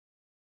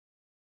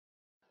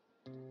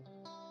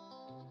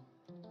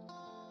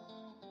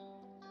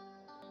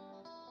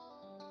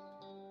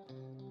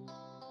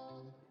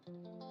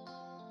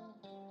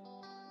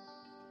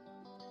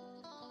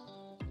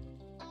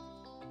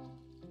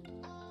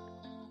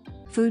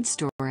Food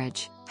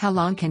storage. How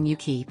long can you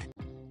keep?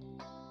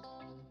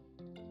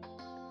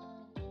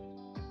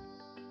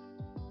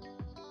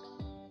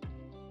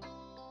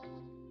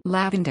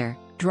 Lavender,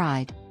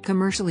 dried,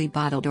 commercially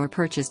bottled or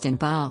purchased in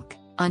bulk,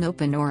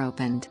 unopened or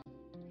opened.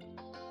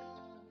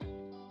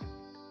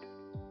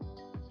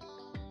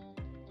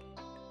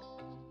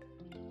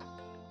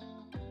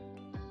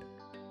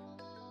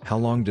 How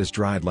long does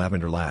dried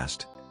lavender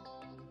last?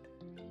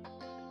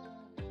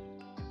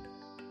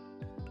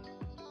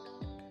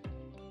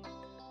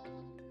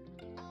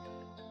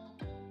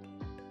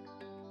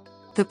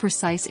 The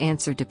precise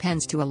answer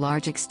depends to a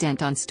large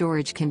extent on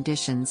storage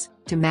conditions.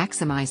 To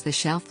maximize the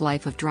shelf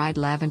life of dried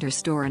lavender,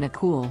 store in a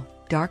cool,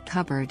 dark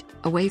cupboard,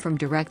 away from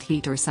direct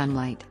heat or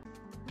sunlight.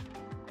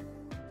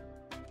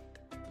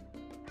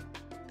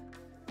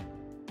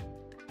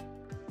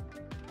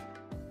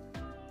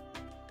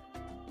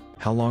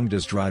 How long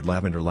does dried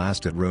lavender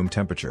last at room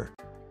temperature?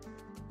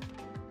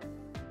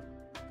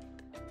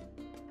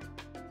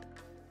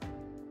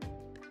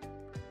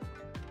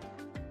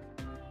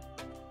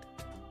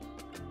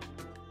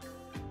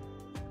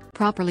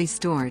 Properly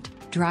stored,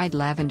 dried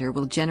lavender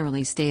will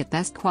generally stay at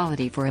best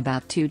quality for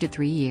about 2 to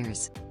 3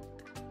 years.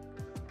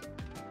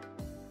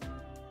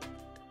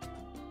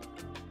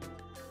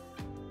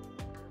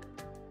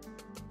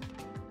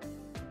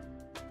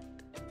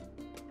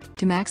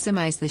 To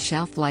maximize the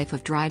shelf life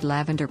of dried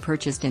lavender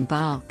purchased in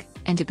bulk,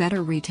 and to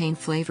better retain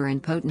flavor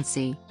and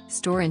potency,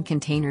 store in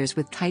containers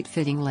with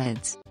tight-fitting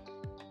lids.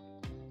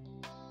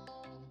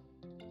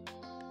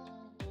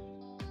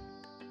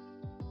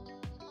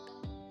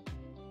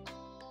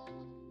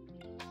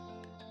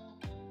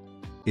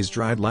 Is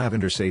dried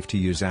lavender safe to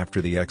use after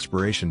the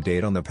expiration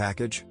date on the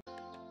package?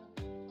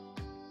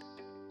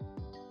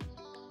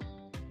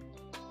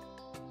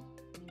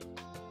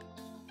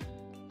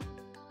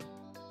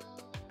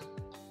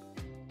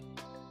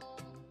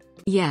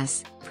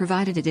 Yes,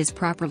 provided it is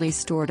properly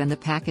stored and the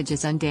package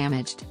is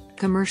undamaged.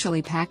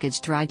 Commercially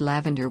packaged dried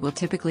lavender will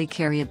typically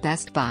carry a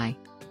best by,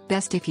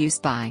 best if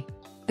used by,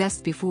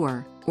 best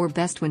before, or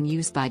best when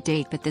used by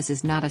date, but this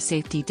is not a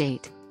safety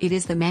date. It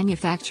is the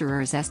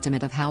manufacturer's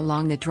estimate of how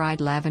long the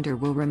dried lavender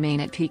will remain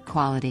at peak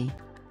quality.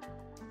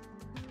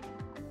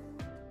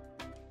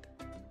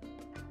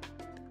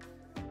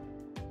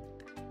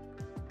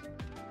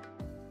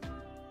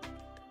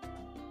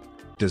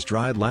 Does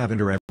dried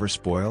lavender ever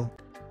spoil?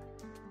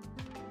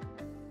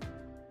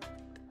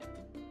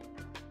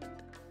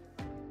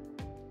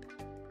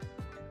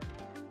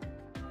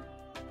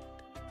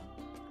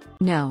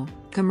 No,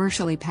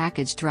 commercially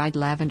packaged dried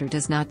lavender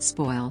does not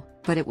spoil,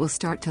 but it will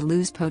start to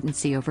lose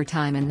potency over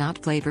time and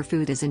not flavor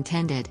food as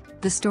intended.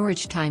 The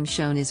storage time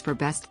shown is for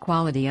best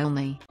quality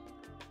only.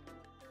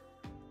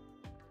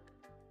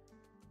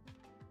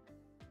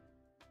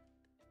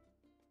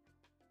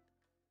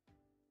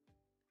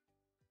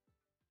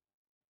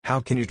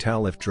 How can you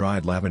tell if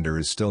dried lavender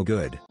is still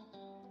good?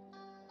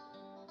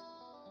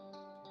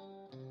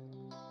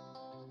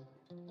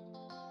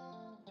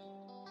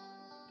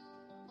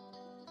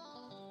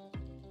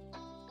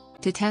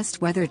 To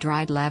test whether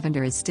dried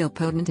lavender is still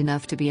potent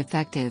enough to be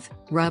effective,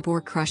 rub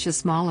or crush a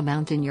small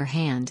amount in your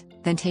hand,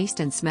 then taste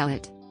and smell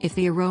it. If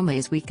the aroma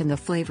is weak and the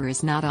flavor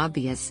is not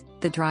obvious,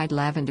 the dried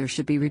lavender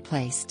should be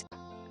replaced.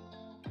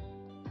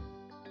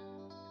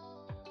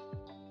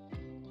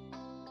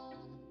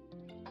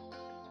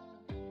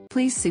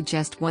 Please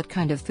suggest what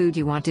kind of food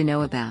you want to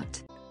know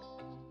about.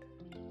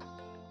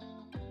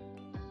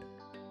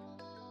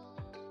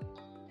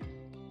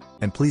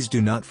 And please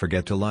do not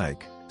forget to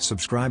like,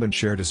 subscribe and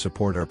share to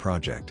support our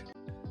project.